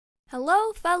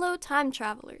Hello, fellow time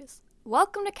travelers.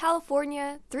 Welcome to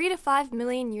California 3 to 5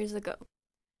 million years ago.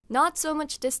 Not so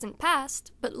much distant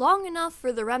past, but long enough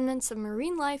for the remnants of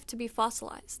marine life to be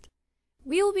fossilized.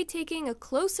 We will be taking a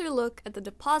closer look at the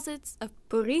deposits of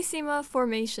Purisima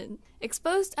Formation,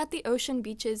 exposed at the ocean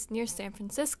beaches near San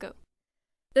Francisco.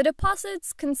 The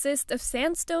deposits consist of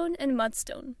sandstone and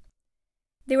mudstone.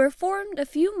 They were formed a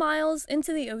few miles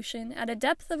into the ocean at a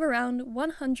depth of around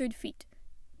 100 feet.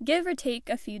 Give or take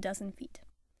a few dozen feet.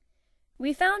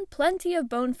 We found plenty of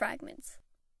bone fragments.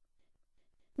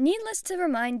 Needless to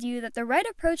remind you that the right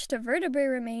approach to vertebrate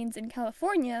remains in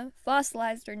California,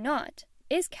 fossilized or not,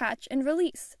 is catch and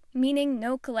release, meaning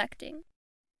no collecting.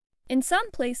 In some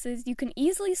places, you can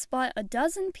easily spot a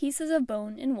dozen pieces of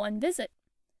bone in one visit.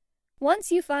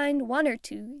 Once you find one or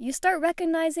two, you start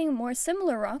recognizing more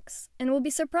similar rocks and will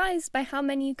be surprised by how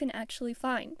many you can actually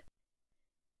find.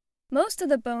 Most of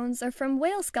the bones are from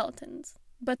whale skeletons,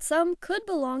 but some could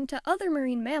belong to other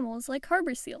marine mammals like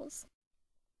harbor seals.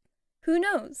 Who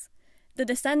knows? The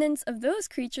descendants of those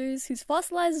creatures whose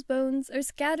fossilized bones are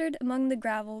scattered among the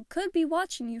gravel could be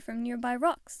watching you from nearby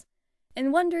rocks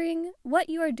and wondering what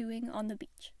you are doing on the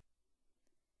beach.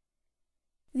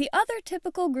 The other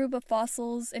typical group of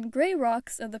fossils and gray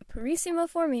rocks of the Purisima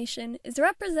Formation is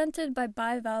represented by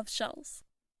bivalve shells.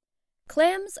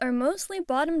 Clams are mostly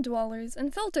bottom dwellers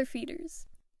and filter feeders.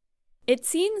 It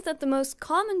seems that the most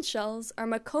common shells are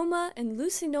Macoma and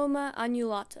Leucinoma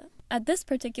annulata at this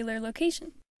particular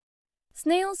location.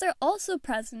 Snails are also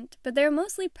present, but they are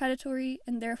mostly predatory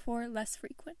and therefore less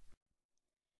frequent.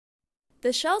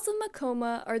 The shells of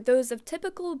Macoma are those of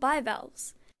typical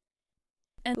bivalves,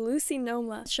 and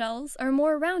Leucinoma shells are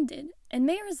more rounded and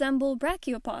may resemble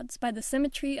brachiopods by the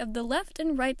symmetry of the left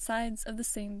and right sides of the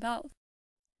same valve.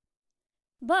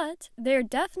 But they are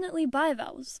definitely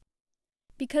bivalves,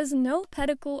 because no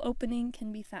pedicle opening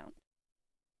can be found.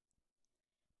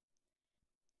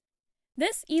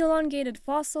 This elongated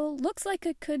fossil looks like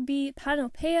it could be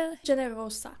Panopea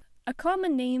generosa. A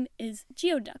common name is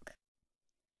geoduck.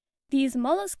 These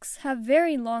mollusks have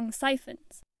very long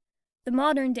siphons. The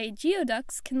modern-day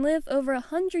geoducks can live over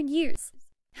 100 years,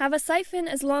 have a siphon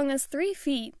as long as 3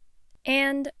 feet,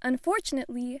 and,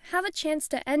 unfortunately, have a chance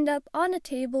to end up on a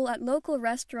table at local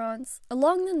restaurants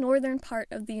along the northern part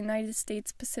of the United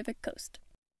States Pacific coast.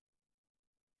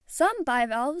 Some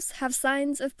bivalves have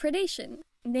signs of predation,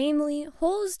 namely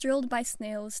holes drilled by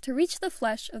snails to reach the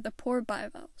flesh of the poor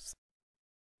bivalves.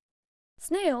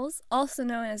 Snails, also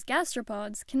known as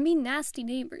gastropods, can be nasty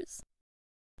neighbors.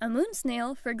 A moon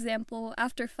snail, for example,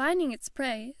 after finding its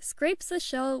prey, scrapes the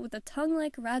shell with a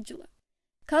tongue-like radula,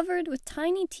 covered with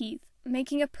tiny teeth,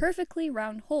 making a perfectly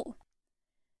round hole.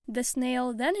 The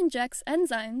snail then injects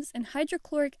enzymes and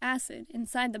hydrochloric acid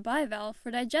inside the bivalve for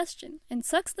digestion and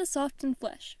sucks the softened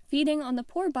flesh, feeding on the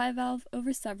poor bivalve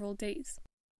over several days.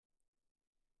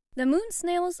 The moon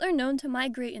snails are known to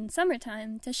migrate in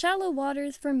summertime to shallow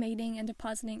waters for mating and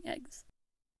depositing eggs.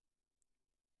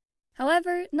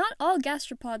 However, not all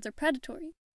gastropods are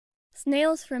predatory.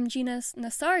 Snails from genus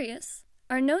Nasarius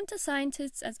are known to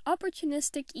scientists as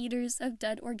opportunistic eaters of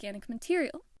dead organic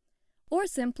material, or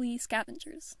simply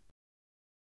scavengers.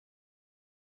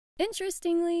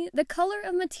 Interestingly, the color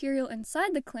of material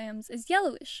inside the clams is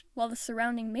yellowish, while the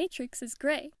surrounding matrix is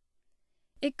gray.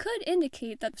 It could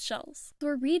indicate that the shells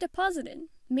were redeposited,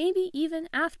 maybe even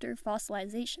after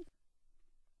fossilization.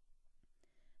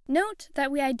 Note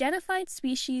that we identified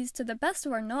species to the best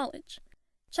of our knowledge.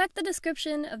 Check the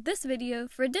description of this video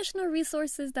for additional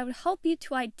resources that would help you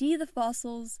to ID the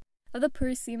fossils of the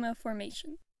Purisima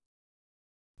Formation.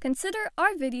 Consider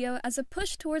our video as a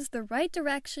push towards the right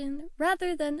direction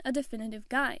rather than a definitive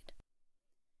guide.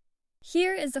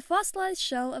 Here is the fossilized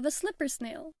shell of a slipper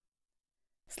snail.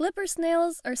 Slipper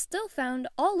snails are still found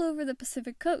all over the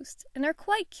Pacific coast and are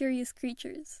quite curious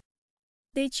creatures.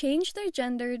 They change their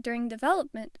gender during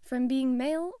development from being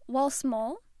male while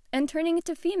small and turning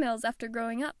into females after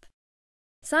growing up.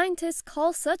 Scientists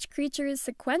call such creatures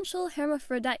sequential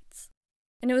hermaphrodites,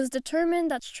 and it was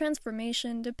determined that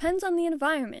transformation depends on the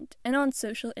environment and on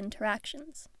social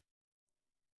interactions.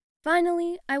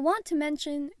 Finally, I want to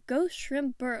mention ghost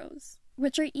shrimp burrows,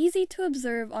 which are easy to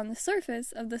observe on the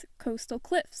surface of the coastal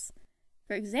cliffs,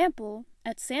 for example,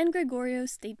 at San Gregorio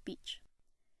State Beach.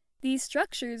 These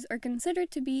structures are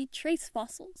considered to be trace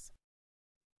fossils.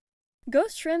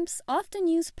 Ghost shrimps often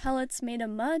use pellets made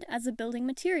of mud as a building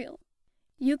material.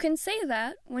 You can say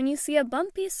that when you see a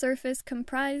bumpy surface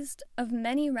comprised of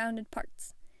many rounded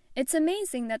parts. It's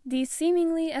amazing that these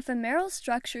seemingly ephemeral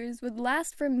structures would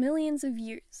last for millions of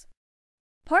years.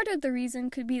 Part of the reason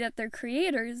could be that their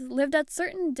creators lived at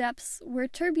certain depths where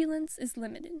turbulence is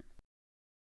limited.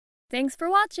 Thanks for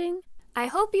watching! I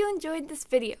hope you enjoyed this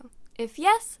video. If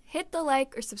yes, hit the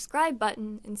like or subscribe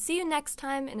button and see you next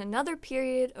time in another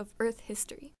period of Earth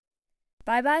history.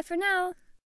 Bye-bye for now!